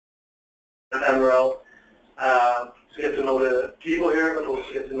MRL, to get to know the people here, but also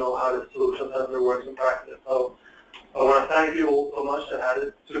get to know how the solution center works in practice. So I want to thank you all so much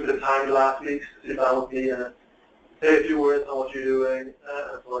that took the time last week to sit down with me and say a few words on what you're doing.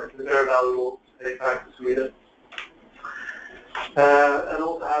 So it's very valuable to take back to Sweden. And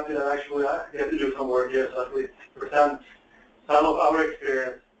also happy that actually I get to do some work here, so that we present some of our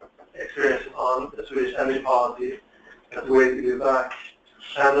experience on the Swedish energy policy as a way to give back.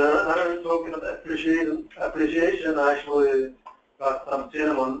 And another token of appreciation, I actually got some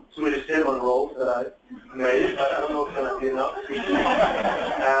Swedish cinnamon rolls that I made. I don't know if it's going to be enough.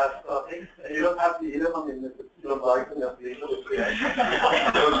 So I think you don't have to eat them. I mean, if you don't like them, you have to eat them.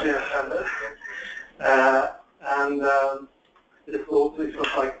 Don't be offended. And this also is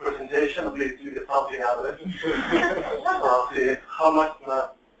just like presentation. At least you get something out of it. So I'll see how much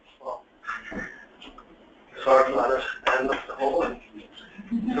that. Well, sorry for that. End of the whole.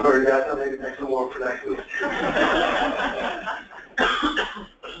 Sorry guys, I'll maybe make some more for next week.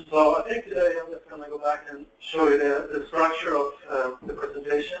 So I think today I'm just going to go back and show you the structure of the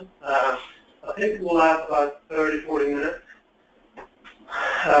presentation. I think it will last about 30-40 minutes.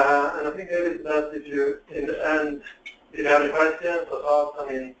 And I think maybe it's best if you, in the end, if you have any questions or thoughts,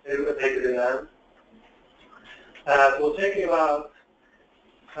 I mean, maybe we'll take it in the end. So we're thinking about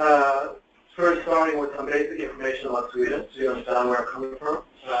first starting with some basic information about Sweden, so you understand where I'm coming from.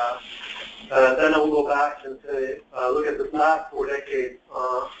 Then I will go back and say, look at the last 4 decades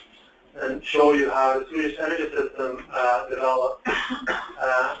and show you how the Swedish energy system developed.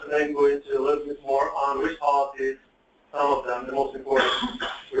 And then go into a little bit more on which policies, some of them, the most important,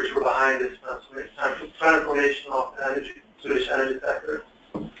 which were behind this transformation of the Swedish energy sector.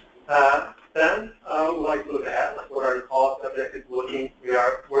 Then I would like to look ahead, like what are the policy objectives we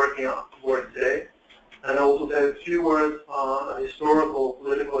are working on towards today. And also say a few words on a historical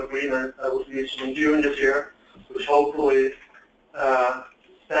political agreement that was reached in June this year, which hopefully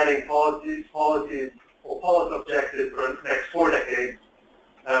setting policies or policy objectives for the next 4 decades,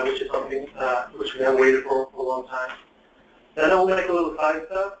 which is something which we have waited for a long time. Then I will make a little side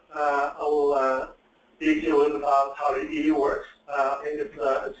step. I will speak to you a little bit about how the EU works. I think it's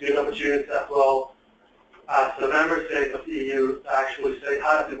a good opportunity as well as the member states of the EU to actually say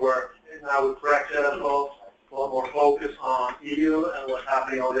how does it work. Now with Brexit as well, a lot more focus on EU and what's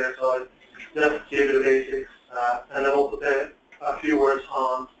happening over there. So just give you the basics, and then also say a few words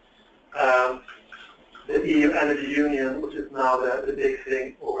on the EU Energy Union, which is now the big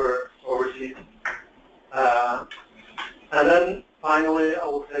thing overseas. And then finally, I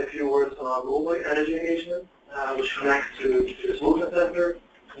will say a few words on our global energy engagement, which connects to the Solution Center.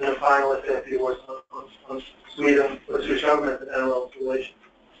 And then finally, say a few words on Sweden, the Swedish government and NRL's relations.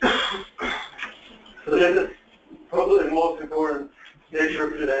 So this is probably the most important picture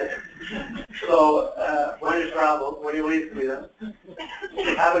of today. So when you travel, when you leave Sweden,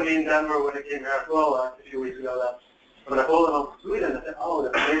 it happened in Denver when I came here as well a few weeks ago. That when I told them I'm from Sweden, I said, "Oh,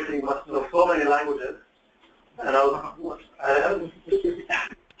 that's amazing! Must know so many languages." And I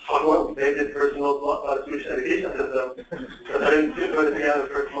thought, well, maybe this person knows a lot about the Swedish education system, but I didn't put it together the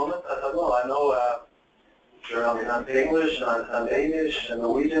first moment. I thought, well, I know. Sure, I mean, I understand English, and I understand Danish, and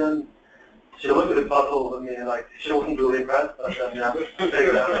Norwegian. She looked a bit puzzled with me, like, she wasn't really impressed, but then, yeah,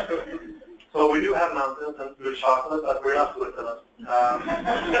 figured it out. So we do have mountains and good chocolate, but we're not Switzerland.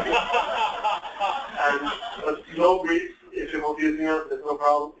 But no Greece, if you're confusing us, there's no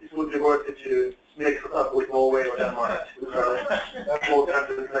problem. It would be worse if you mix it up with Norway or Denmark. That's more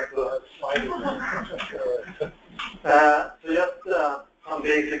countries next to us. So just some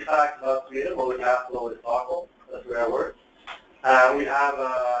basic facts about Sweden. Well, the capital is Stockholm. That's where I work. We have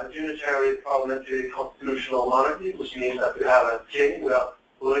a unitary parliamentary constitutional monarchy, which means that we have a king, we have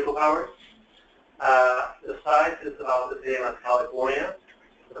political powers. The size is about the same as California.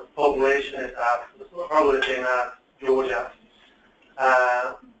 The population is probably the same as Georgia.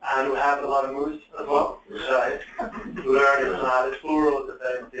 And we have a lot of moose as well, which I learned is not as plural as the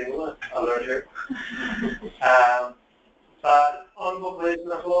same as English. I learned here. But on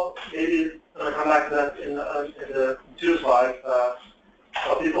population as well, maybe I'll come back to that in the 2 slides.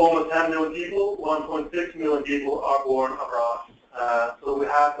 Of these almost 10 million people, 1.6 million people are born abroad. So we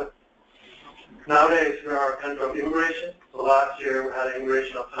have, nowadays we are a country of immigration. So last year we had an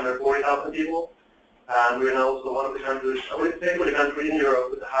immigration of 140,000 people. And we're now also one of the countries, I would think we're the country in Europe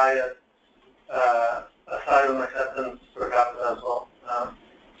with the highest asylum acceptance per capita as well.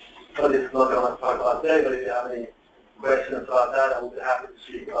 But it's not going to talk about today, but if you have any questions about that, I would be happy to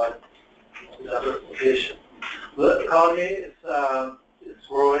speak about it. Diversification. The economy is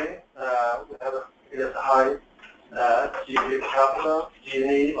growing. We have a high GDP per capita.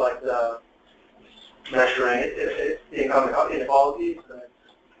 G&E, like the measuring income inequalities.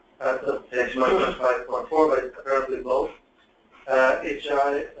 That doesn't take much, 5.4, but it's apparently low.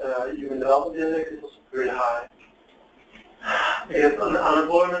 HI, Human Development Index, is also pretty high. Against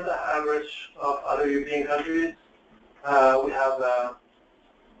unemployment average of other European countries, we have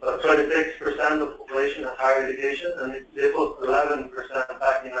 26% of the population has higher education, and this was 11%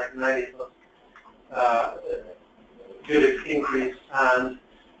 back in 1990, so good increase. And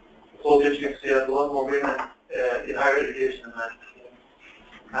it's also interesting to see that a lot more women in higher education than men.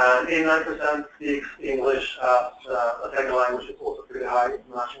 And 89% speaks English as a second language, is also pretty high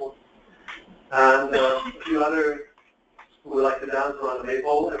international. And a few other, we like to dance around the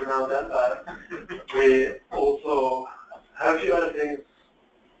maypole every now and then. We also have a few other things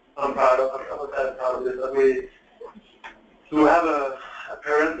I'm proud of this, that we do have a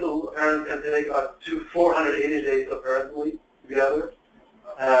parent can take about 480 days of parental leave together,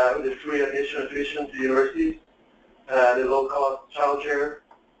 with free admission and tuition to universities, the low-cost childcare,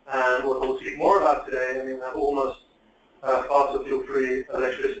 and what we'll speak more about today. I mean, we have almost fossil fuel-free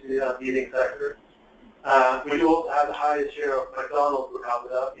electricity and heating sector. We do also have the highest share of McDonald's per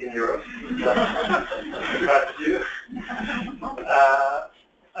capita in Europe. That's you.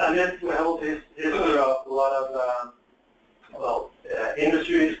 And then we have also history of a lot of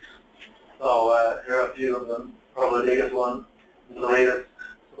industries. So here are a few of them. Probably the biggest one, the latest,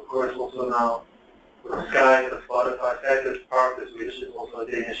 of course, also now with Sky, the Spotify. Sky is part of the Swedish, is also a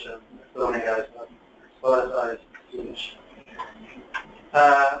Danish and Estonian guys, but Spotify is Swedish.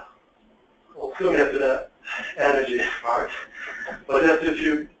 We'll soon get to the energy part, but just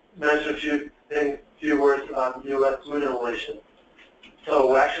to mention a few words about U.S.-Sweden relations.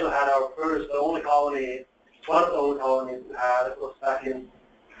 So we actually had our first, the only colony, one of the only colonies we had, it was back in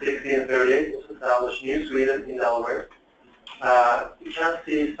 1638, it was established New Sweden in Delaware. You can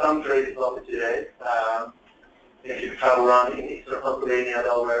see some traces of it today. If you travel around in eastern Pennsylvania,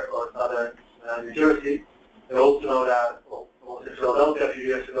 Delaware, or southern New Jersey, you also know that, well, I was in Philadelphia a few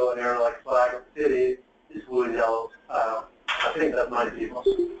years ago, and their flag of the city is blue and yellow. I think that might be most.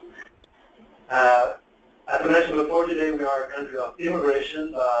 As I mentioned before, today we are a country of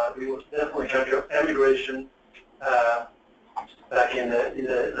immigration. We were definitely a country of emigration back in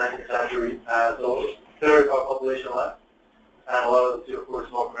the 19th century. So a third of our population left, and a lot of it, of course,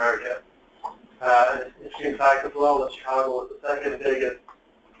 North America. And it's an interesting fact as well that Chicago was the second biggest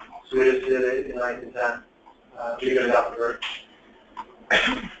Swedish city in 1910, bigger than Gothenburg.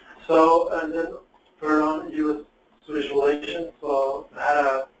 So, and then further on, U.S.-Swedish relations. So I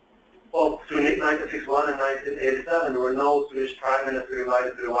had between 1961 and 1987, there were no Swedish prime minister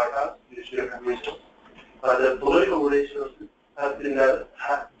invited to the White House due to different reasons. The political relations have been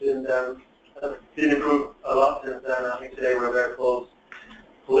improved a lot since then. I think today we're very close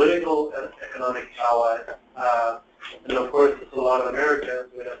political and economic allies. And of course, there's a lot of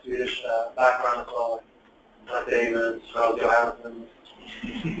Americans with a Swedish background as well, like David, Charles Johansson,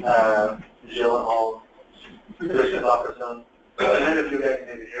 Gyllenhaal, Christian Dockerson, and then a few guys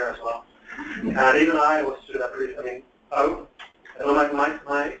maybe here as well. And even I was to that pretty, I mean,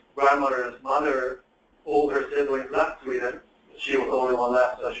 my grandmother's mother, all her siblings left Sweden. She was the only one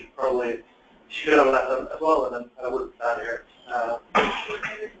left, so she could have left them as well, and then I would have sat here.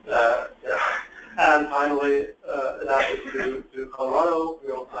 Yeah. And finally, that is to Colorado.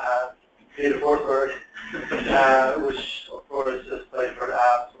 We also have Peter Forsberg, which of course just played for the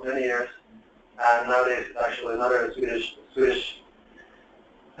Avs for many years, and nowadays it's actually another Swedish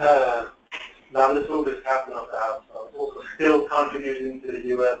landesfogde captain of the Avs, so it's also still contributing to the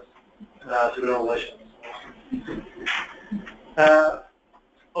U.S.-Sweden relations.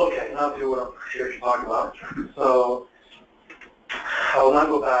 Okay, now to what I'm here to talk about. So I will now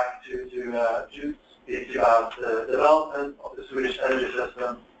go back to speak about the development of the Swedish energy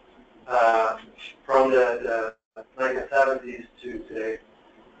system from the 1970s to today.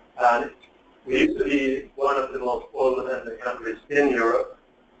 And we used to be one of the most oil-dependent countries in Europe.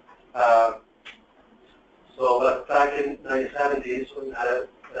 So back in the 1970s, when we had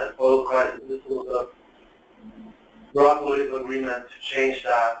an oil crisis, this was a broad political agreement to change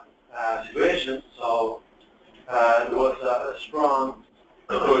that situation. So there was a strong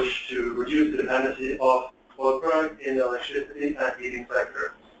push to reduce the dependency of oil products in the electricity and heating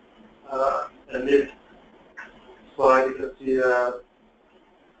sector. And this slide, you can see,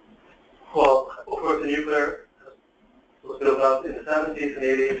 well, of course, the nuclear was built up in the 70s and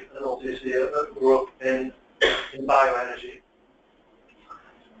 80s, and also you see a growth in bioenergy.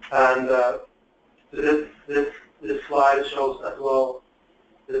 And this slide shows as well,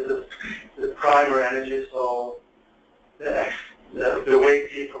 this is the primary energy, so the the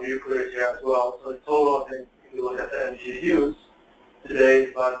waste heat from nuclear is here as well. So in total, I think if you look at the energy use, today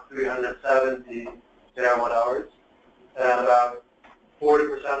is about 370 terawatt hours, and about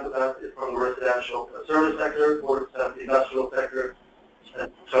 40% of that is from the residential service sector, 40% the industrial sector,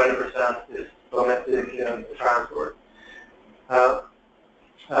 and 20% is domestic transport. I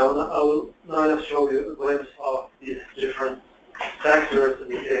will now just show you a glimpse of these different sectors that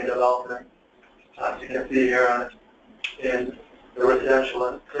we see in development. As you can see here in the residential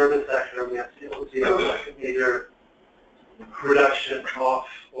and service sector, we have seen a major reduction of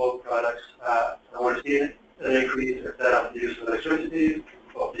oil products, and we're seeing an increase instead of the use of electricity,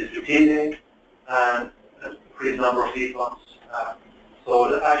 of district heating, and an increased number of heat pumps.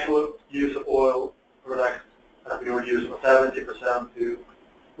 So the actual use of oil products has been reduced from 70% to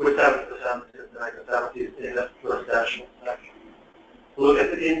 70% since the 1970s in the residential sector. Look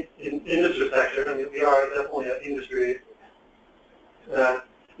at the industry sector, and we are definitely an industry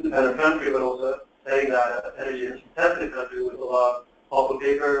dependent country, but also saying that an energy intensive country with a lot of pulp and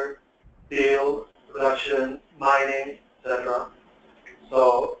paper, steel, production, mining, etc.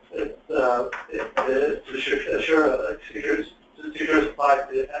 So to secure supply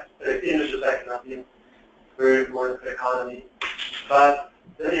to the industry sector has been very important for the economy. But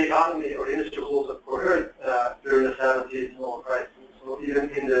the economy or the industry was also hurt during the 70s and oil crisis. So even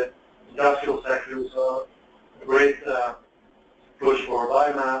in the industrial sector, we saw a great push for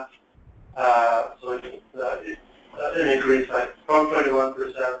biomass. So an increase from 21%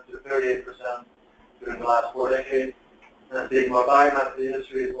 to 38% during the last 4 decades. And speaking about biomass, the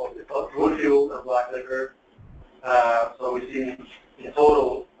industry is mostly wood fuel and black liquor. So we've seen in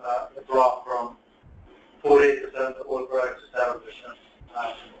total a drop from 48% of oil products to 7%.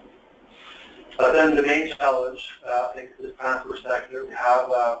 But then the main challenge, I think, is the transport sector. We have,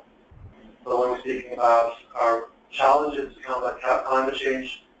 when we're speaking about our challenges to combat climate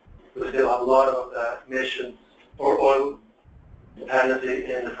change, we still have a lot of emissions or oil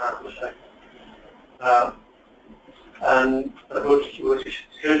dependency in the transport sector. And what you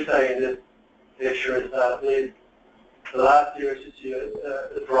should say in this picture is that the last year you see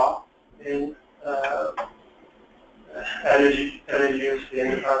a drop in energy use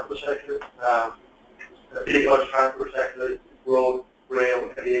in the transport sector. The big large transport sector is road,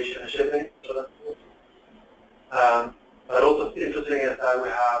 rail, aviation, and shipping. So that's good. But also interesting is that we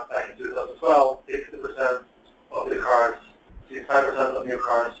have, back in 2012, 60% of the cars, 65% of new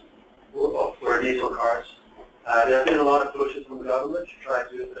cars were diesel cars. There have been a lot of pushes from the government to try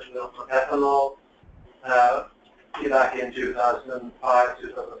to, especially on ethanol, back in 2005,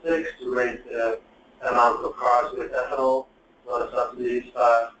 2006, to raise the amount of cars with ethanol, a lot of subsidies.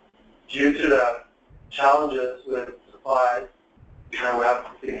 But due to the challenges with supply, and we have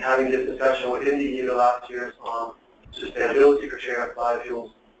been having this discussion within the EU the last years on sustainability criteria of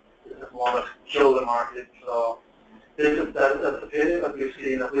biofuels. This has more or less killed the market. So that's a pity, but we've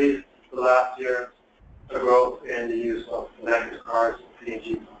seen at least the last year a growth in the use of electric cars and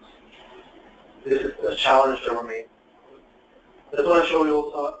CNG cars. This is a challenge that remains. I just want to show you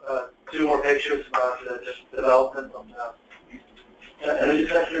also 2 more pictures about the development of the energy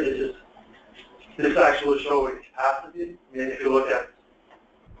sector. This actually shows capacity. I mean, if you look at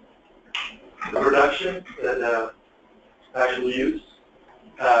the production, the actual use,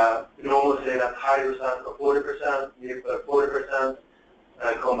 we normally say that hydro stands for 40%, nuclear 40%,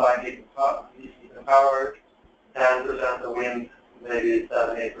 combined heat and power, 10%, and wind maybe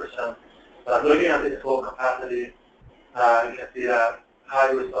 7-8%. But looking at this whole capacity, you can see that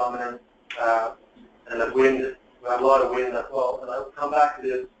hydro is dominant, and that wind, we have a lot of wind as well. And I will come back to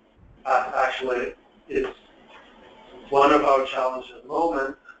this. Actually, it's one of our challenges at the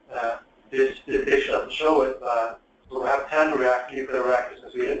moment. This picture doesn't show it, but we have 10 nuclear reactors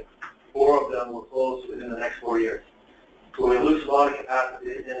in Sweden. 4 of them will close within the next 4 years. So we lose a lot of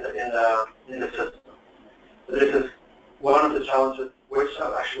capacity in the system. So this is one of the challenges, which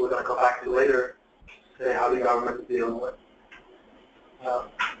actually we're going to come back to later, to say how the government is dealing with.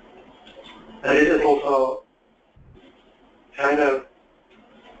 And it is also kind of,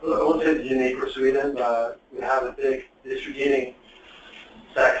 I won't say it's unique for Sweden, but we have a big district heating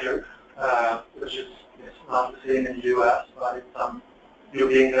sector, which is not the same in the U.S., but in some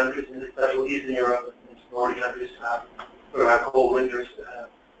European countries, and especially Eastern Europe and Nordic countries who have cold winters.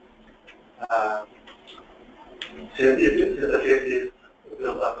 Since the 50s, we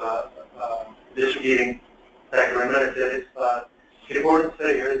built up a district heating sector in many cities, but the important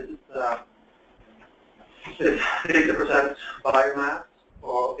thing here is it's 60% biomass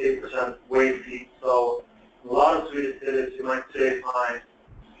or 8% waste heat. So a lot of Swedish cities, you might say, find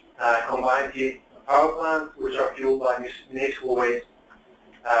combined heat and power plants, which are fueled by municipal waste.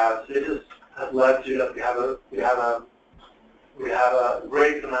 So this has led to that we have a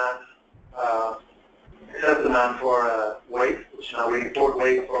great demand, excessive demand for waste, which now we import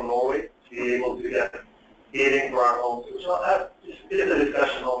waste from Norway to be able to get heating for our homes, which is a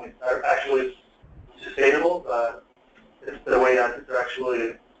discussion on if they're actually sustainable, but it's the way that it's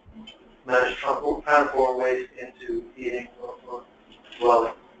actually managed to transform waste into heating for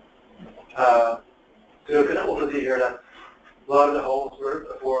dwelling. So you can also see here that a lot of the homes were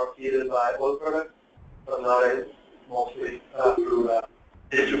before heated by oil products, but now it's mostly through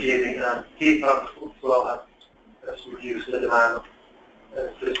district heating, and heat pumps as well has reduced the demand of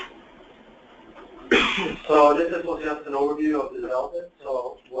electricity. So this is just an overview of the development.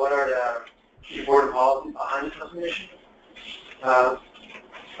 So what are the important policies behind the transformation?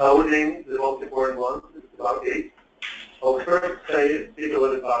 I would name the most important ones. It's about 8. I'll first speak a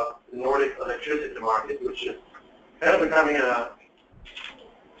little about the Nordic electricity market, which is kind of becoming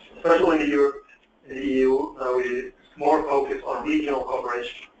especially in Europe, in the EU, we more focus on regional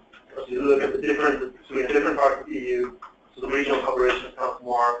cooperation. So you look at the differences between the different parts of the EU, so the regional cooperation becomes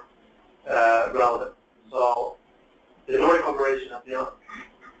more relevant. So the Nordic cooperation has been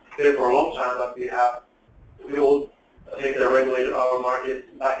there for a long time, but we all, I think, they regulated our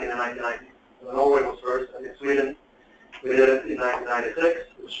market back in the 1990s. So Norway was first, and in Sweden we did it in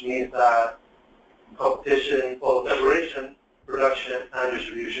 1996, which means that competition, well, separation, production, and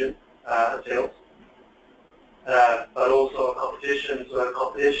distribution and sales. But also competition, so we have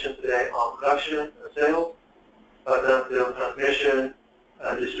competition today on production and sales, but then still transmission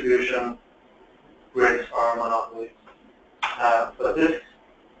and distribution grids are monopolies. But this,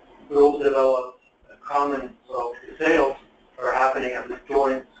 we also developed a common, so the sales are happening at this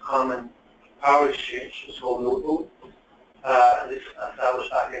joint common power exchange, which is called Renewable. And this established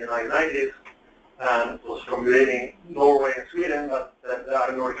back in the 1990s, and it was from creating Norway and Sweden, but the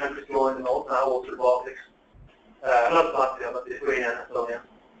other Nordic countries joined, and now also the Baltics. Not Latvia, but Lithuania and Estonia.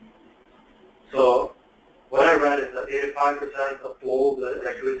 So what I read is that 85% of all the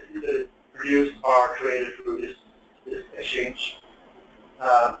electricity that is produced are traded through this exchange.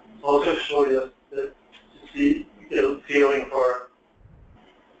 Also show you the feeling for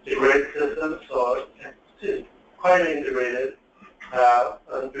the grid system. So it's quite integrated.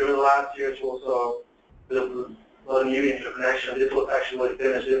 And during the last years also built a lot of new interconnection. This was actually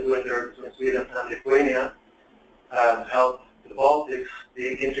finished this winter between Sweden and Lithuania. To help the Baltics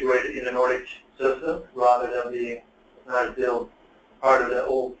be integrated in the Nordic system rather than being still part of the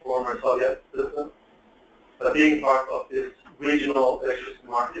old former Soviet system, but being part of this regional electricity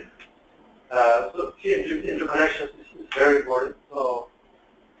market. So interconnections is very important. So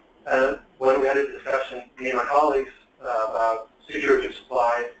when we had a discussion, me and my colleagues, about security of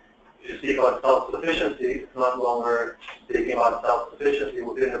supply, if you speak about self-sufficiency, it's not longer speaking about self-sufficiency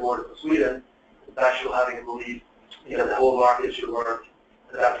within the borders of Sweden. It's actually having a belief that the whole market should work,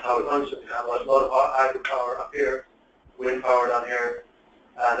 and that's how it functions. You have a lot of hydropower up here, wind power down here,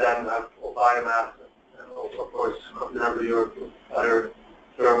 and then you have biomass, and also, of course, continental Europe with other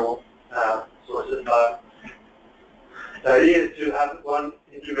thermal sources. The idea is to have one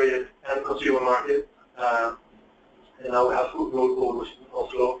integrated end consumer market, and now we have Renewable, which is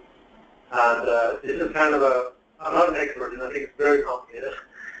also, and this is kind of I'm not an expert, and I think it's very complicated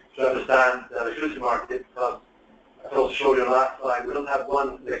to understand the electricity market, because I also showed you on the last slide, we don't have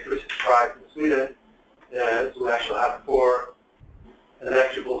one electricity price in Sweden, so we actually have 4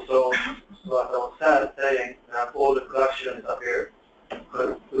 electrical zones. So as I was saying, we have all the production is up here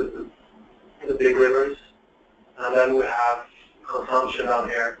with the big rivers, and then we have consumption down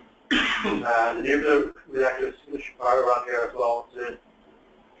here. The nuclear reactors, which are around here as well. To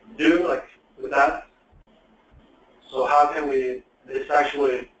do like with that, so how can we, it's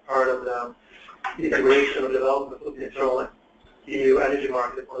actually part of the integration or development of the internal EU energy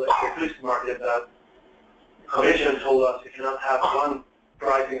market or the electricity market that the Commission told us you cannot have one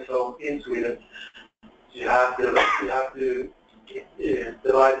pricing zone in Sweden. So you have to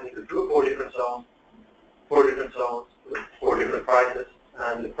divide it into 4 different zones with 4 different prices,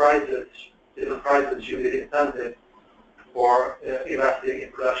 and the different prices should be the incentive for investing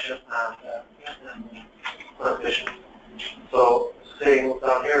in production and transmission. So saying what's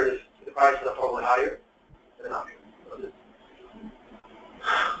down here is the prices are probably higher than up here.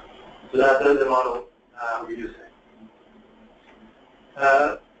 So that's the model we're using.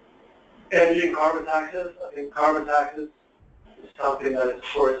 Energy and carbon taxes. I think carbon taxes is something that is, of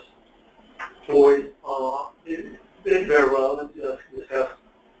course, always been very relevant to discuss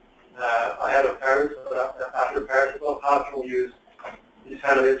ahead of Paris, but after Paris, well, how can we use these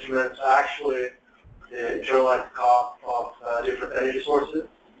kind of instruments to actually the internalized cost of different energy sources.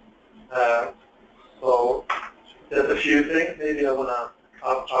 So there's a few things maybe I want to,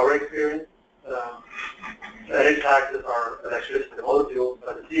 our experience. Energy taxes are electricity and other fuels,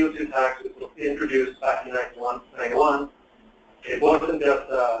 but the CO2 tax was introduced back in 1991. It wasn't just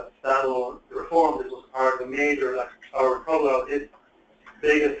a standalone reform, this was part of a major, like our probably its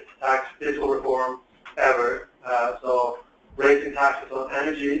biggest tax fiscal reform ever. So raising taxes on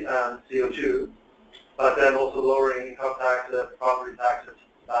energy and CO2, but then also lowering income taxes, property taxes.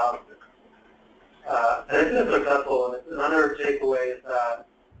 And it's been successful, and another takeaway is that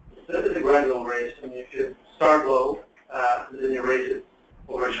it's a gradual raise. I mean, if you start low, and then you raise it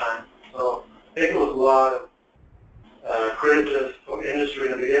over time. So I think there was a lot of criticism from industry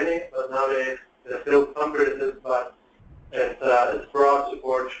in the beginning, but nowadays there's still some criticism, but it's broad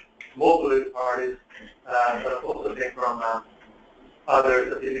support from multiple parties, but also think from others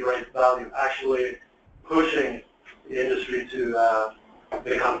that integrate value, actually pushing the industry to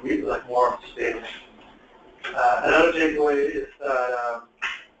become like more sustainable. Another takeaway is that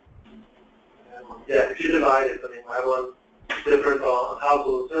if you divide it, I mean, everyone's different on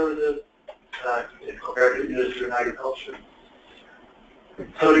household services compared to industry and agriculture.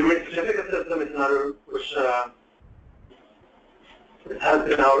 So the green certificate system is another which it has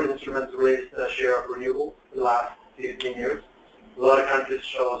been our instrument to raise the share of renewables for the last 15 years. A lot of countries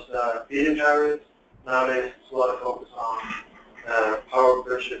chose feed-in tariffs. Nowadays, there's a lot of focus on power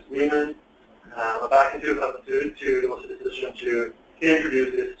purchase agreement. But back in 2002, there was a decision to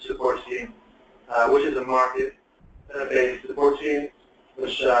introduce this support scheme, which is a market-based support scheme,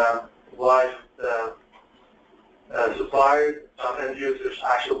 which obliges suppliers and end users to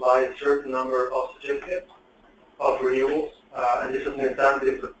actually buy a certain number of certificates of renewables, and this is an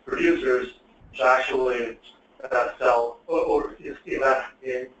incentive for producers to actually sell or invest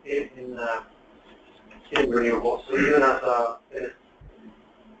in renewables. So even as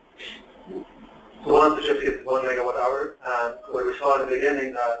one certificate is 1 megawatt hour, and what we saw in the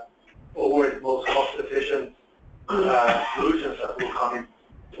beginning that always most cost-efficient solutions that will come in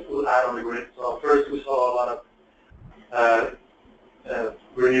will add on the grid. So first we saw a lot of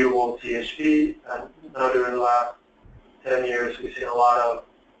renewable THP, and now during the last 10 years we've seen a lot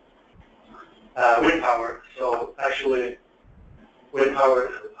of wind power. So actually wind power,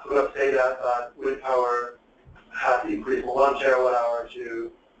 I would have to say that wind power has increased from 1 terawatt hour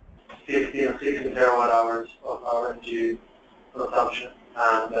to 15 and 16 terawatt hours of our energy consumption.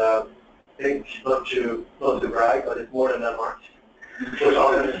 And I think, not to brag, but it's more than Denmark, which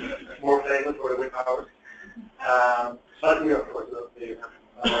often is more famous for the wind power. But we are, of course, not big enough.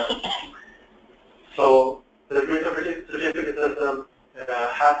 So the green certificate system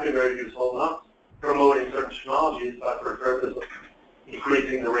has been very useful, not promoting certain technologies, but for the purpose of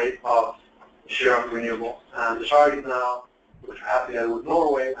increasing the rate of the share of renewables. And the target now, which we have together with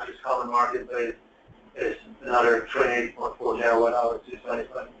Norway, which is common marketplace, is another 28.4 terawatt hours to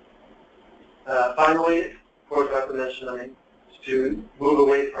 2020. Finally, of course, I have to mention, I mean, to move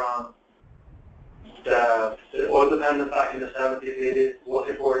away from the oil dependence back in the 70s, 80s, was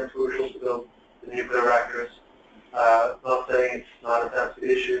important, crucial to build the nuclear reactors. Not saying it's not a sensitive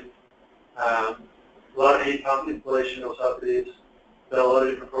issue. A lot of heat pump installation of subsidies, a lot of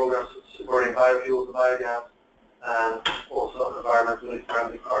different programs supporting biofuels and biogas, and also environmentally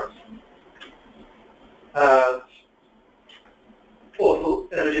friendly cars. Also,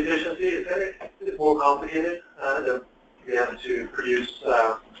 energy efficiency is more complicated. We have to produce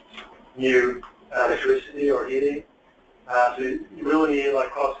new electricity or heating. So you really need like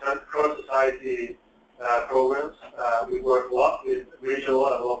cross-society programs. We work a lot with regional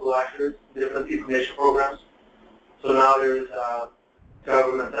and local actors, different information programs. So now there's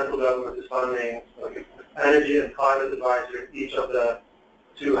central government is funding like energy and climate advisor in each of the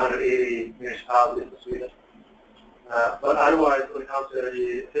 280 municipalities in Sweden. But otherwise, when it comes to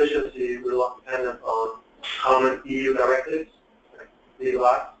energy efficiency, we're a lot dependent on common EU directives, like legal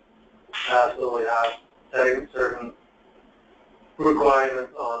acts. So we have setting certain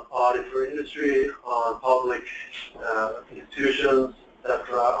requirements on audit for industry, on public institutions,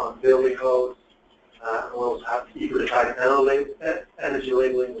 etc., on building codes. And we also have eco-design energy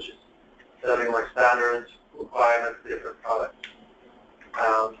labeling, which is setting like standards, requirements for different products.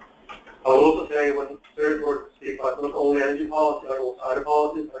 I will also say when certain words speak about not only energy policy, but also other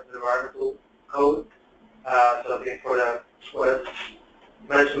policies like the environmental code. So I think for what I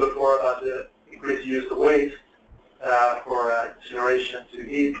mentioned before about the increased use of waste for generation to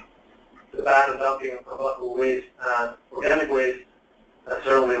heat, the ban of dumping of combustible waste and organic waste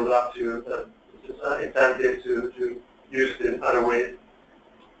certainly live up to the incentive to use it in other ways.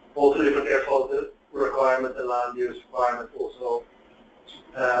 Also different air quality requirements and land use requirements also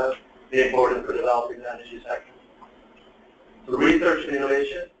be important for developing the energy sector. So research and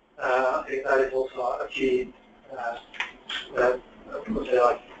innovation, I think that is also a key, let's say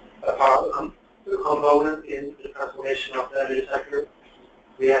like a part of the component in the transformation of the energy sector.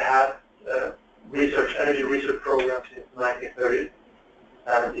 We have had energy research programs since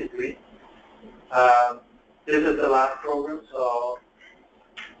 1973. This is the last program, so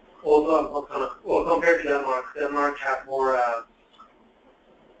also compared to Denmark has more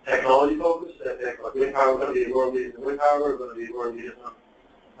technology focus. They think like wind power, we're going to be world leaders in wind power, we're going to be world leaders in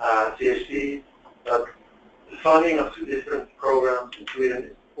CHP, but the funding of different programs in Sweden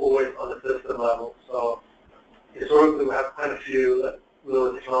is always on the system level. So historically we have quite a few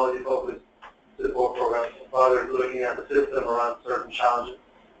little technology focused support programs, rather than looking at the system around certain challenges.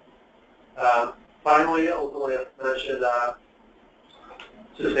 Finally, I also want to mention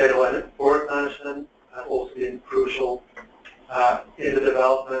sustainable forest management has also been crucial in the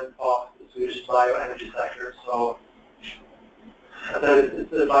development of the Swedish bioenergy sector. So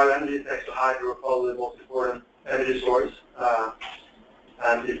the bioenergy next to hydro probably the most important energy source.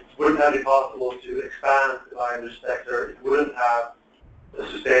 And it wouldn't have been possible to expand the bioenergy sector. It wouldn't have the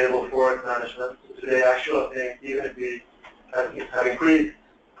sustainable forest management. So today, actually, I think even if we have increased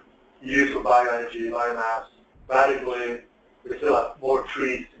the use of bioenergy, biomass radically, we still have more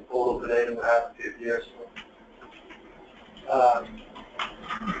trees in total today than we had 50 years ago.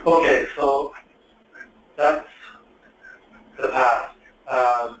 Okay, so that's the past.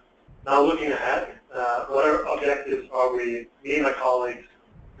 Now looking ahead, what objectives are we, me and my colleagues,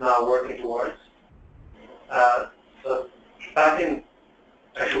 now working towards? So back in,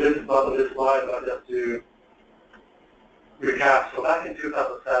 actually this is not on this slide, but just to recap. So back in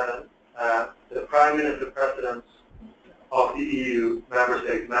 2007, the Prime Minister Presidents of the EU member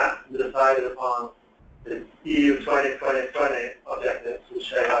states met and decided upon the EU 2020 objectives, which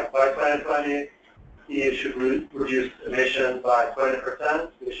say like by 2020, EU should reduce emissions by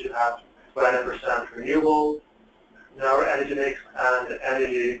 20%. We should have 20% renewable in our energy mix, and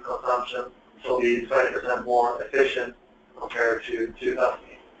energy consumption will be 20% more efficient compared to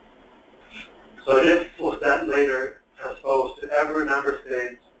 2008. So this was then later transposed to every member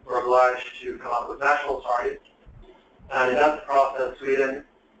state were obliged to come up with national targets. And in that process, Sweden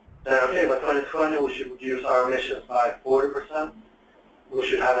said, okay, by 2020 we should reduce our emissions by 40%. We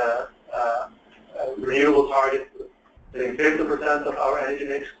should have a renewable target being 50% of our energy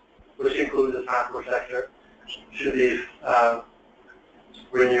mix, which includes the transport sector, should be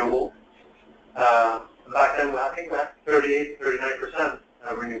renewable. Back then, I think we had 39%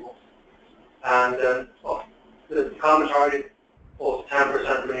 renewable. And then the common target was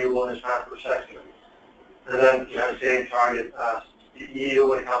 10% renewable in the transport sector. And then you have the same target as the EU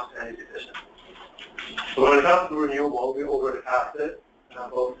when it comes to energy efficiency. So when it comes to renewable, we already passed it,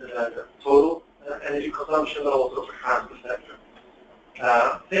 both in the total energy consumption, but also for transport sector.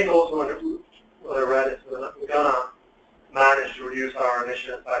 I think also what I read is we're going to manage to reduce our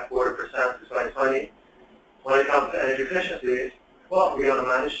emissions by 40% to 2020. When it comes to energy efficiency, well, we're going to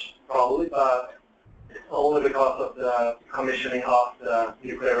manage probably, but it's only because of the commissioning of the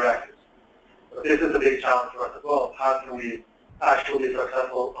nuclear reactors. But this is a big challenge for us as well. How can we actually be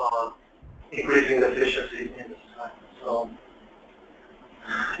successful on increasing the efficiency in the society? So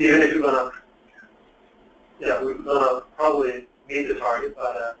even if we're going to probably meet the target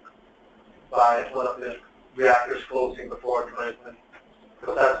by one of the reactors closing before 2020,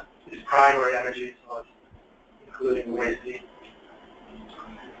 because that is primary energy, so it's including waste heat.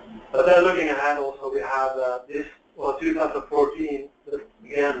 But then looking ahead also, we have 2014,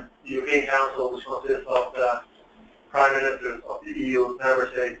 again, the European Council, which consists of the Prime Ministers of the EU member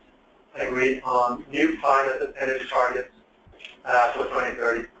states, agreed on new climate energy targets for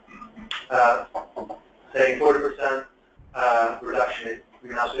 2030, saying 40% reduction in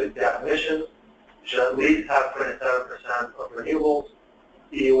greenhouse gas emissions, should at least have 27% of renewables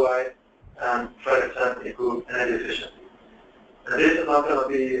EU-wide, and 20% improved energy efficiency. And this is not going to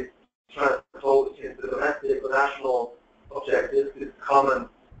be transposed into domestic or national objectives, it's common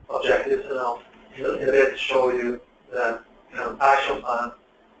objectives, and I'll in a bit show you the action plan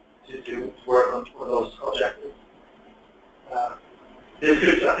to work on those objectives. I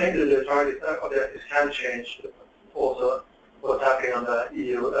think that the target objectives can change also what's happening on the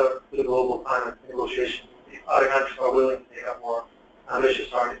EU, the global climate negotiations. Other countries are willing to take up more ambitious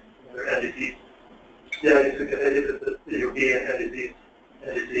targets in their NDCs. Yeah, this is the European NDC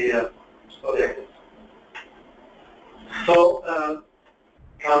objectives. So,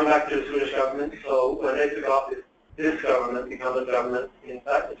 coming back to the Swedish government, so when they took office, this government, the incumbent government, in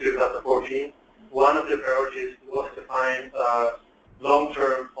fact, in 2014, one of the priorities was to find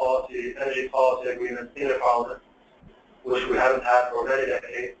long-term policy, energy policy agreements in the Parliament, which we haven't had for many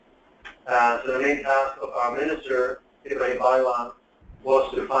decades. So the main task of our minister, Widell,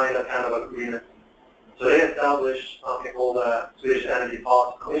 was to find that kind of agreement. So they established something called the Swedish Energy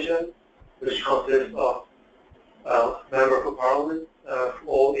Policy Commission, which consists of members of Parliament from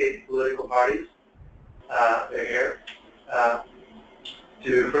all 8 political parties. They're here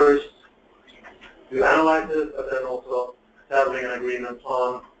to first to analyze it, but then also establishing an agreement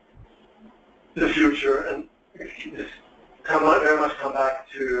on the future, and very much come back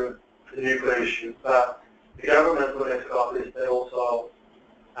to the nuclear issue. But the government, when they took office, they also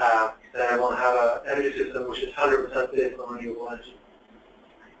they want to have an energy system which is 100% based on renewable energy.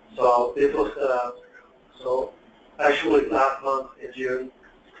 So this was so actually last month in June,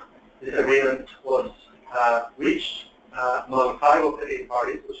 this agreement was reached among 5 of the 8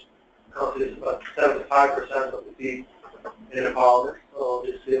 parties, which consists of about 75% of the seats in the Parliament. So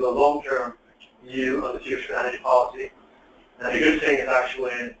this is a long-term view on the future energy policy. And the good thing is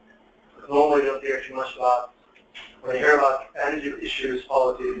actually, normally you don't hear too much about, when you hear about energy issues,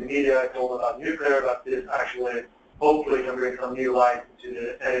 policies in the media, it's all about nuclear, but this actually hopefully can bring some new light to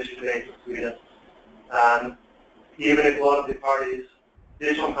the energy debate in Sweden. And even if a lot of the parties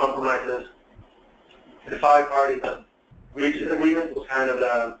did some compromises, the 5 parties that reached this agreement was kind of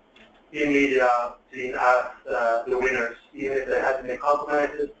the, in media, seen as the winners. Even if they had to make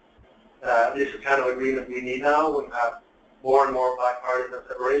compromises, this is kind of agreement we need now. We have more and more bipartisan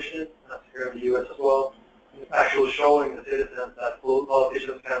separation, that's here in the U.S. as well, actually showing the citizens that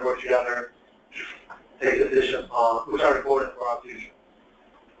politicians can work together to take decisions on which are important for our future.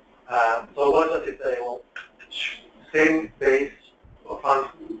 So what does it say? Well, same base of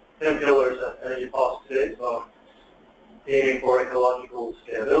same pillars as energy policy today, so aiming for ecological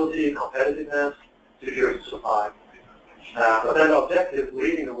scalability, competitiveness, security of supply. But then the objective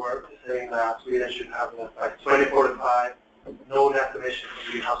leading the work is saying that Sweden should have by 2045 no net emissions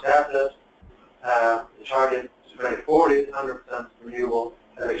of greenhouse gases. The target is 2040 is 100% renewable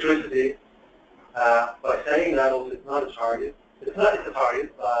electricity. By saying that, also it's not a target. It's a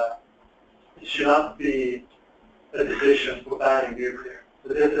target, but it should not be a decision for banning nuclear.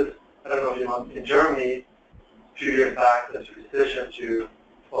 So this is, I don't know if you know, in Germany, a few years back, there's a decision to,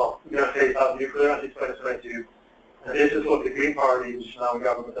 well, we're going to phase out nuclear until 2022. And this is what the Green Party, which is now in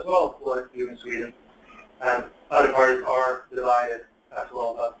government as well, wanted to do in Sweden. And other parties are divided as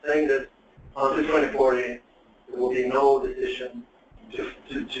well. But saying this, until 2040, there will be no decision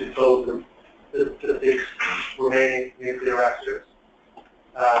to close the 6 remaining nuclear reactors,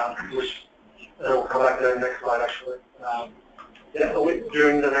 which we'll come back to the next slide actually. Yeah, so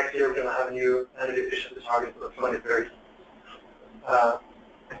during the next year, we're going to have a new energy efficiency target for 2030.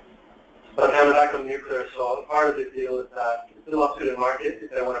 But coming back on nuclear, so part of the deal is that it's still up to the market if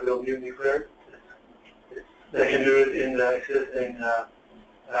they want to build new nuclear. They can do it in the existing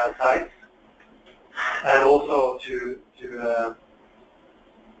sites, and also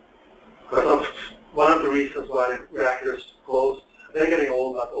one of the reasons why the reactors closed, they're getting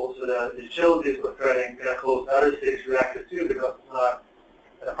old, but also the utilities were threatening to close the other 6 reactors too because it's not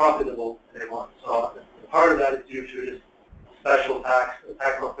profitable anymore. So part of that is due to this special tax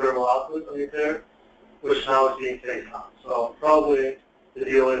on thermal output on nuclear, which now is being phased out. So probably the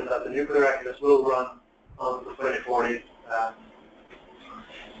deal is that the nuclear reactors will run until 2040.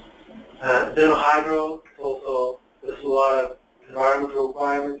 Then hydro, also there's a lot of environmental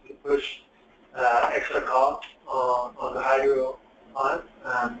requirements to push extra costs on the hydro plant.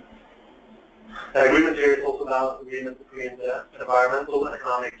 The agreement here is also about agreement between the environmental and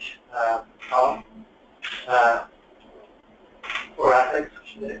economic costs or assets.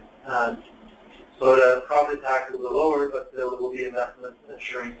 So the property tax will be lower, but there will be investment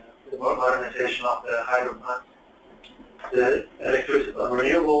ensuring the modernization of the hydro plant. The electricity on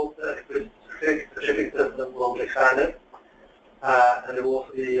renewables, the electricity shipping system will be expanded, and there will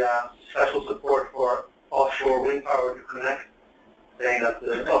also be special support for offshore wind power to connect, saying that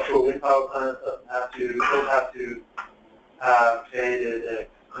the offshore wind power plants don't have to pay the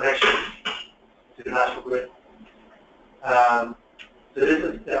connection to the national grid. So this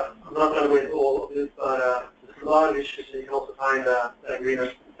is, I'm not going to go into all of this, but there's a lot of issues. You can also find the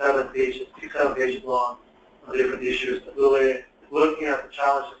agreement 7 pages long on different issues, but really looking at the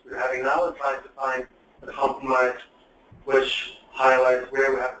challenges we're having now and trying to find a compromise which highlights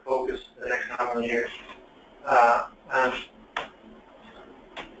where we have to focus the next coming years.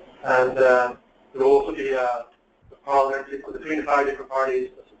 And there will also be a parliament between the 5 different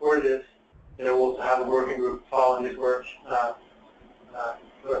parties that support this. They will also have a working group following this work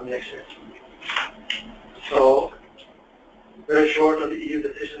for next year. So, very short on the EU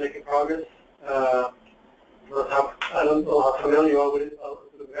decision-making progress. I don't know how familiar you are with it, but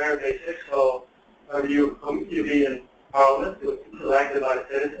very basic. So, the European Parliament was elected by the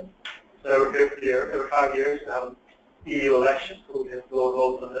citizens. So every 5 years, we have an EU election, so we have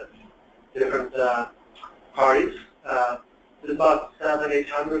votes on the different parties. There's about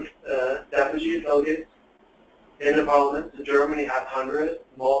 700-800 deputy delegates in the Parliament. So Germany has 100,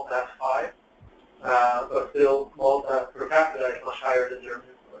 Malta has 5. But still, Malta per capita is much higher than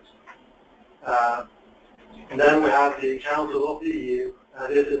Germany, of course. And then we have the Council of the EU,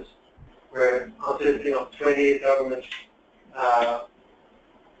 and this is where consisting of 28 governments.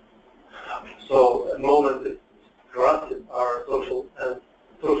 So at the moment, for us, our Social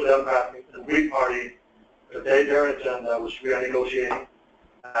Democratic and Green Party, their agenda, which we are negotiating.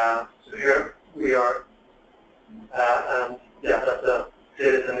 So here we are, and yeah, that's a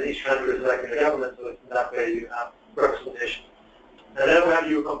citizen in each country is electing the government, so in that way you have representation. And then we have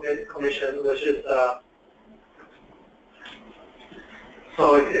EU Commission, which is,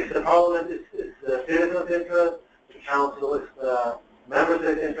 so it's the Parliament, it's the citizens' interest, the Council is the member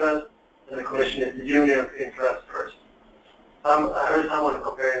state interest, and the Commission is the union's interest first. I heard someone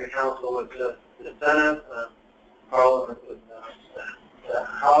comparing the Council with the Senate and Parliament with the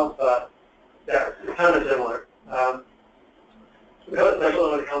House, but yeah, it's kind of similar.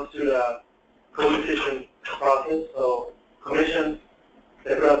 Especially when it comes to the co-decision process, so Commission,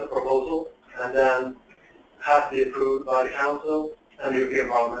 they put out the proposal, and then has to be approved by the Council and the European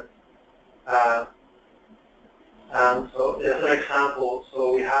Parliament. And so, as an example,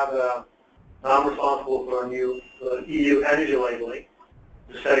 so we have I'm responsible for a new EU energy labeling,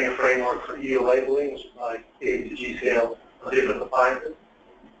 just setting a framework for EU labeling, which is like A to G scale on different appliances.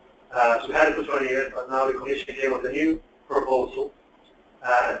 So we had it for 20 years, but now the Commission came with a new proposal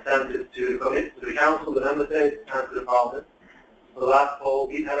and sent it to the Council, the Member States, and to the Parliament. So last fall,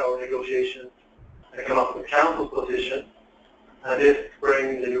 we had our negotiations and came up with the Council's position, and this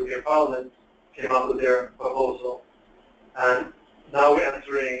spring, the European Parliament came up with their proposal. And now we're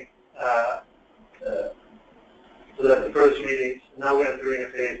entering, so that's the first reading. Now we're entering a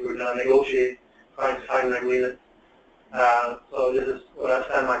phase where we're going to negotiate, trying to find an agreement. So this is what I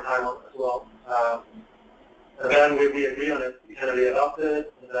spend my time on as well. And then we agree on it, it can be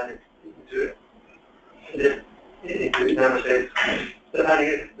adopted, and then into member states. Depending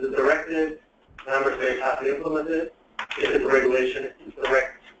if it's the directive, member states have to implement it. If it's a regulation, it's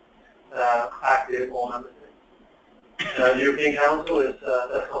direct, active on member states. The European Council is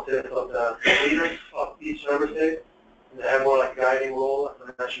that consists of the leaders of each member state. And they have more like a guiding role, as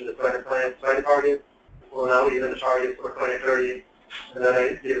I mentioned, the 2020 target, or now even the targets for 2030, and then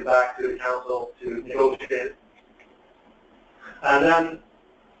they give it back to the Council to negotiate it. And then,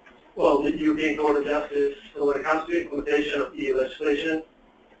 well, the European Court of Justice, so when it comes to implementation of EU legislation,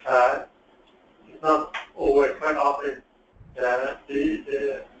 it's not always, quite often,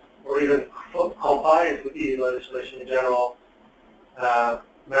 or even compliance with EU legislation in general,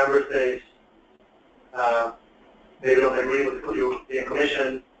 member states maybe don't agree with the European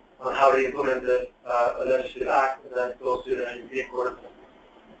Commission on how to implement a legislative act, and then it goes to the European Court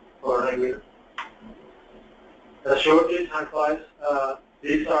for an agreement. Shortly, time flies.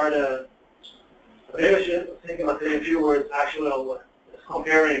 These are the, maybe I should think about saying a few words actually on what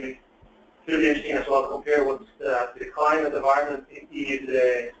comparing. It's really interesting as well to compare what's the climate environment in EU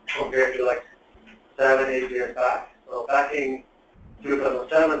today compared to like 7-8 years back. So back in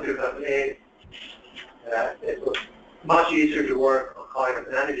 2007, 2008, it was much easier to work on climate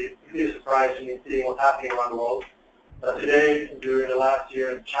and energy. It's really surprising in seeing what's happening around the world. But today, during the last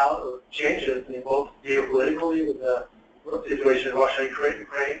year, changes in both geopolitically with the situation in Russia and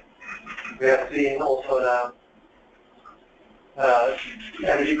Ukraine. We have seen also the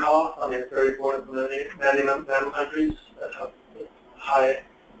energy costs. I mean, it's very important for many member countries that have a high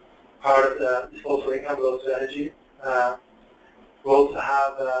part of the disposable income goes to energy. We also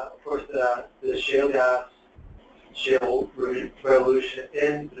have, of course, the shale revolution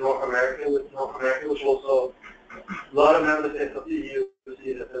in North America, which also a lot of member states of the EU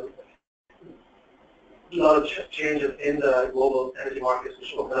see that there a lot of changes in the global energy markets,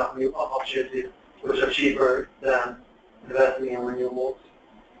 which open up new opportunities, which are cheaper than investing in renewables.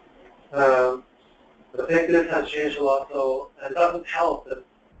 I think this has changed a lot, so it doesn't help that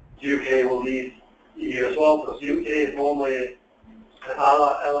the UK will leave the EU as well, because the UK is normally an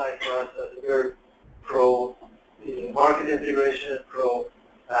ally for us as a very pro market integration, pro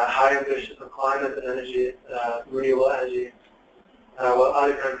high ambitions on climate and energy, renewable energy, while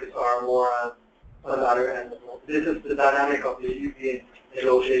other countries are more on the other end. This is the dynamic of the European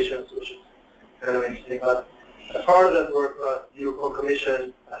negotiations, which is kind of interesting. But as part of that work, the European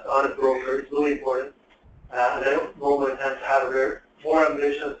Commission, as honest broker, is really important. And they normally tend to have a very more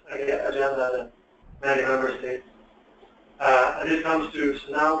ambitious agenda than many member states. And this comes to,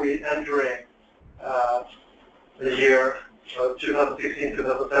 so now we're entering the year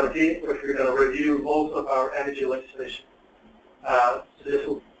 2016-2017, which we're going to review most of our energy legislation. So this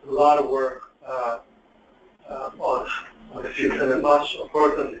will be a lot of work on the future, and much, of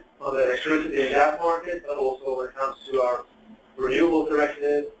course, on the electricity and gas market, but also when it comes to our renewable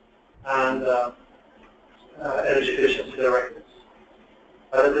directive and energy efficiency directives.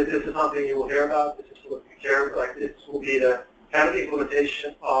 This is something you will hear about. This is what you care. Like this will be the kind of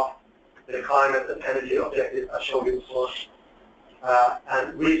implementation of the climate and energy objectives I showed you before.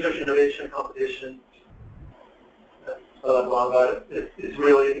 And research, innovation, competition. But it's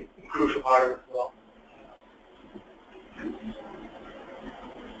really a crucial part of it as well.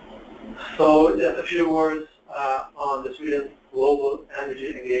 So just a few words on the Sweden global energy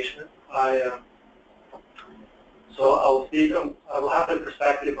engagement. So I will speak. I will have the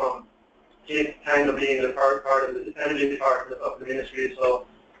perspective from kind of being the part of the energy department of the ministry. So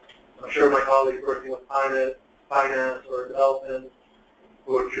I'm sure my colleagues working with finance or development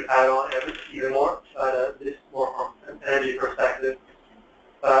would add on even more. This is more from an energy perspective.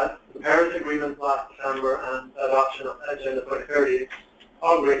 The Paris Agreement last December and the adoption of Agenda 2030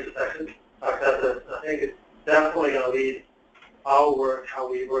 are great successes. I think it's definitely going to lead our work, how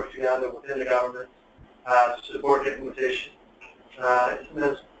we work together within the government to support implementation.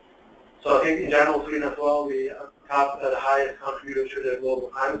 So I think in general, Sweden as well, we have the highest contributor to the Global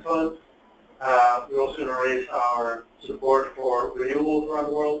Climate Fund. We're also going to raise our support for renewables around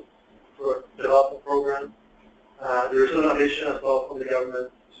the world for a development program. There is an ambition as well from the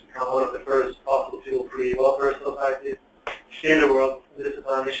government to become one of the first fossil fuel-free welfare societies in the world. This is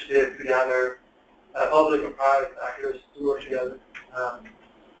an initiative to gather public and private actors to work together.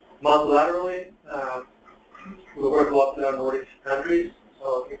 Multilaterally, we work a lot with our Nordic countries,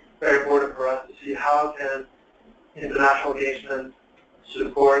 so it's very important for us to see how can international engagement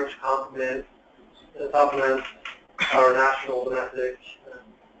support, complement, supplement our national domestic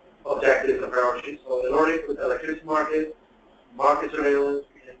objectives and priorities. So in Nordic, with the electricity market surveillance,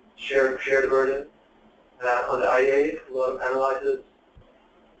 we can share the burden. On the IA, a lot of analysis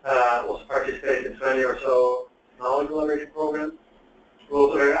also participate in 20 or so knowledge leveraging programs. We're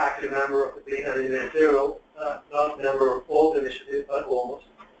also a very active member of the Clean Energy Net Zero, not a member of all the initiatives, but almost.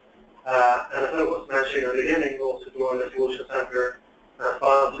 And as I was mentioning at the beginning, we also joined the Solution Center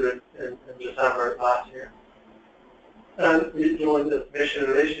sponsored in December last year. And we joined the Mission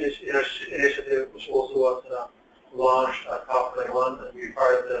Innovation Initiative, which also was launched at COP21, and we were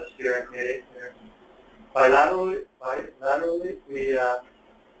part of the steering committee there. Bilaterally, we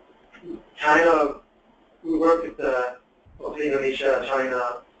we work with Indonesia,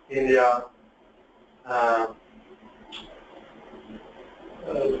 China, India,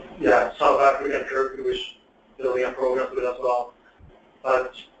 South Africa and Turkey, which building up programs with as well.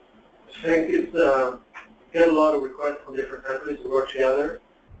 But I think it's get a lot of requests from different countries to work together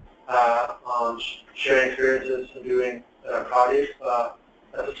on sharing experiences and doing projects.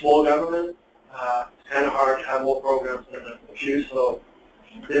 As a small government, it's kind of hard to have more programs than a few. So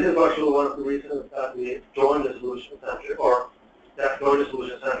this is actually one of the reasons that we joined the Solution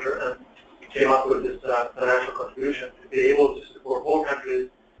Center, and came up with this financial contribution to be able to support more countries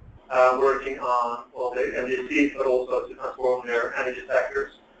working on the MDCs, but also to transform their energy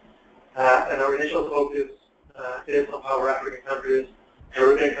sectors. And our initial focus is on power African countries,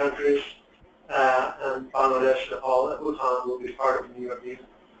 Caribbean countries, and Bangladesh, Nepal, and Bhutan will be part of the new agreement.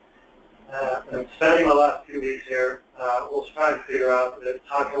 And spending the last few weeks here, we'll try to figure out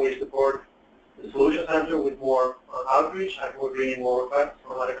how can we support the Solution Center with more outreach, how can we bring in more requests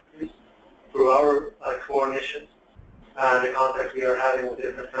from other countries through our core missions and the contacts we are having with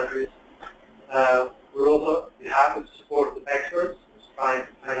different countries. We're also happy to support the experts, trying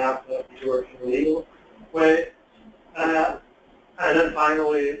to find out that we work in a legal way. And then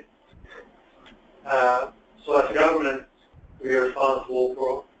finally, so as a government, we are responsible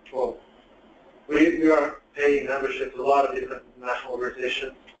for we are paying membership to a lot of different international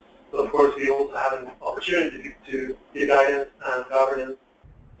organizations. So of course, we also have an opportunity to give guidance and governance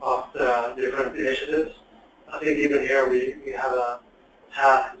of the different initiatives. I think even here we have a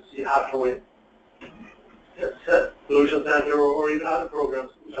task to see how can we set Solution Center or even other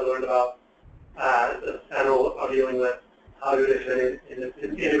programs which I learned about that Federal are dealing with, how do they fit in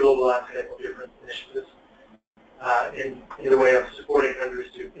the global landscape of different initiatives in the way of supporting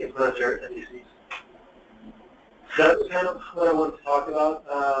countries to implement their NDCs. That's kind of what I wanted to talk about.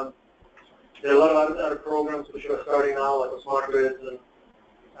 There are a lot of other programs which are starting now, like with smart grids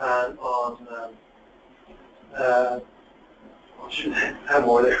and on I should have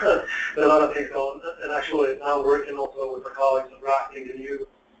more there. There are a lot of things going, and actually now working also with my colleagues on drafting the new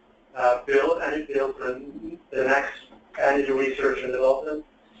energy bill for the next energy research and development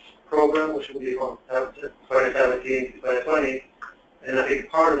program, which will be from 2017 to 2020. And I think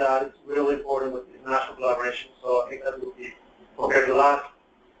part of that is really important with international collaboration. So I think that will be, compared to the last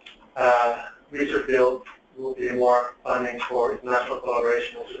research bill, will be more funding for international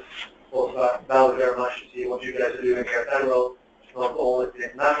collaboration, which is also valued very much to see what you guys are doing here at Enroll. Not only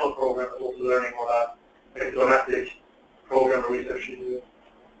the international program, but also learning more about the domestic program and research you do.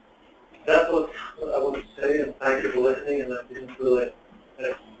 That's what I wanted to say, and thank you for listening. And I didn't really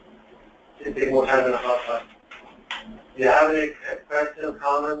take more time than I thought. If you have any questions,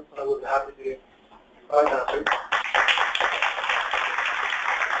 comments, I would be happy to try to answer.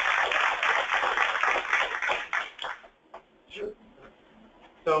 Sure.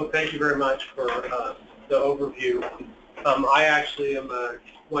 So thank you very much for the overview. I actually am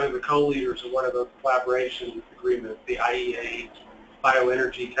one of the co-leaders of one of those collaboration agreements, the IEA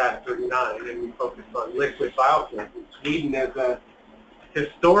Bioenergy Task 39, and we focus on liquid biofuels. Sweden is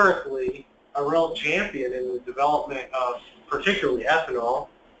historically a real champion in the development of particularly ethanol,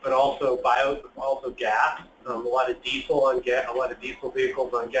 but also gas. A lot of diesel on gas, a lot of diesel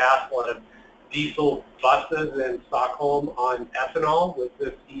vehicles on gas, a lot of diesel buses in Stockholm on ethanol with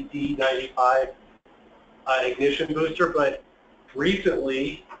this ED95 ignition booster. But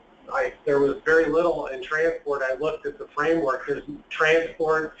recently, there was very little in transport. I looked at the framework. There's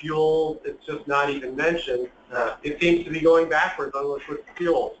transport, fuel, it's just not even mentioned. It seems to be going backwards on liquid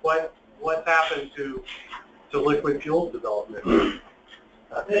fuels. What's happened to liquid fuel development?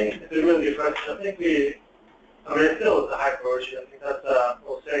 I think it's a really good question. I think it still is a high priority. I think that's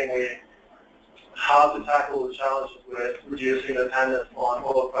what we're saying, how to tackle the challenges with reducing dependence on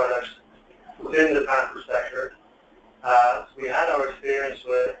oil products within the transport sector. So we had our experience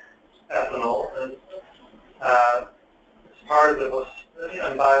with ethanol, and as part of it was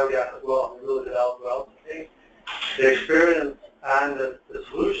and biogas as well, and really developed well. I think the experience and the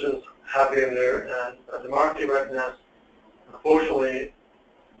solutions have been there, and the market recognized, unfortunately,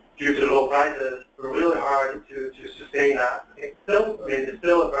 due to low prices, were really hard to sustain that. It's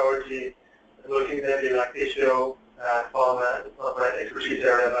still a priority, looking at maybe like HVO, pharma, it's not my expertise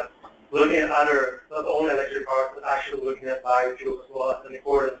area, but looking at other, not only electric cars, but actually looking at biofuels as well as an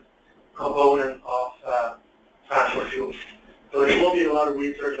important component of transport fuels. So there will be a lot of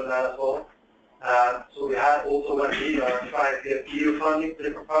research on that as well. So we had also, when we are trying to get EU funding for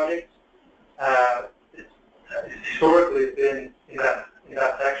different projects, historically it's been in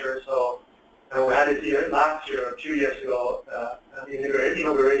that sector. So we had it here last year or 2 years ago, an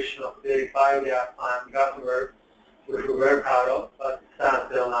inauguration of a big biogas plant in Gothenburg, which we're very proud of, but it stands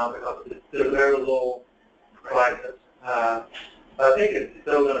still now because of the very low prices. But I think it's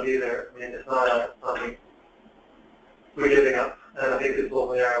still going to be there. I mean, it's not something we're giving up, and I think it's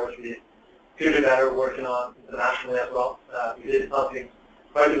also an area which we could do better working on internationally as well. We did something,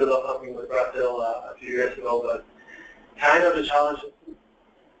 tried to develop something with Brazil a few years ago, but kind of the challenges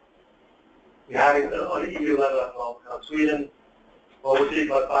we have on the EU level as well. Sweden, what we speak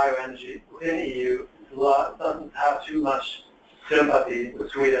about bioenergy within the EU, doesn't have too much sympathy with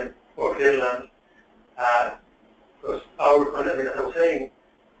Sweden or Finland. Because as I was saying,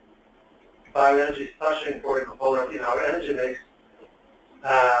 bioenergy is such an important component in our energy mix.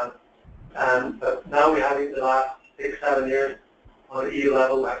 But now we have in the last 6-7 years on the EU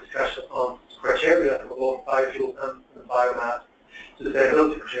level, we have discussions on criteria for both biofuels and biomass,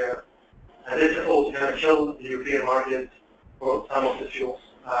 sustainability criteria. And this has also kind of killed the European market for some of the fuels.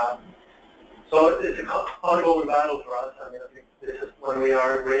 So it's an ongoing battle for us. I mean, I think this is when we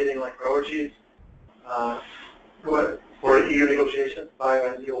are rating like priorities for EU negotiations,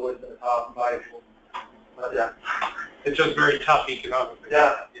 bioenergy always in the top, and biofuel. But yeah. It's just very tough economically.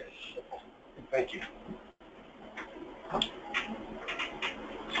 Yeah. Yes. Thank you.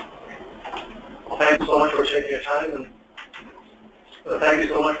 Well, thank you so much for taking your time, and thank you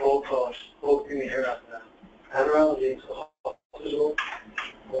so much for also hosting me here at the Enroll, being so hospitable.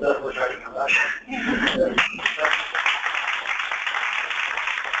 We'll definitely try to come back.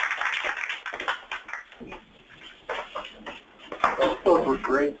 Those were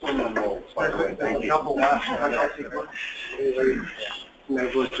great swimming roles, by the way. Thank you.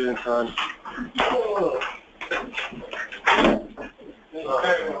 Negligence on.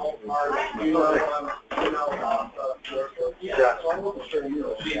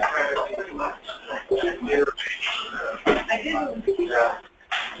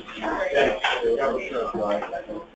 Yeah,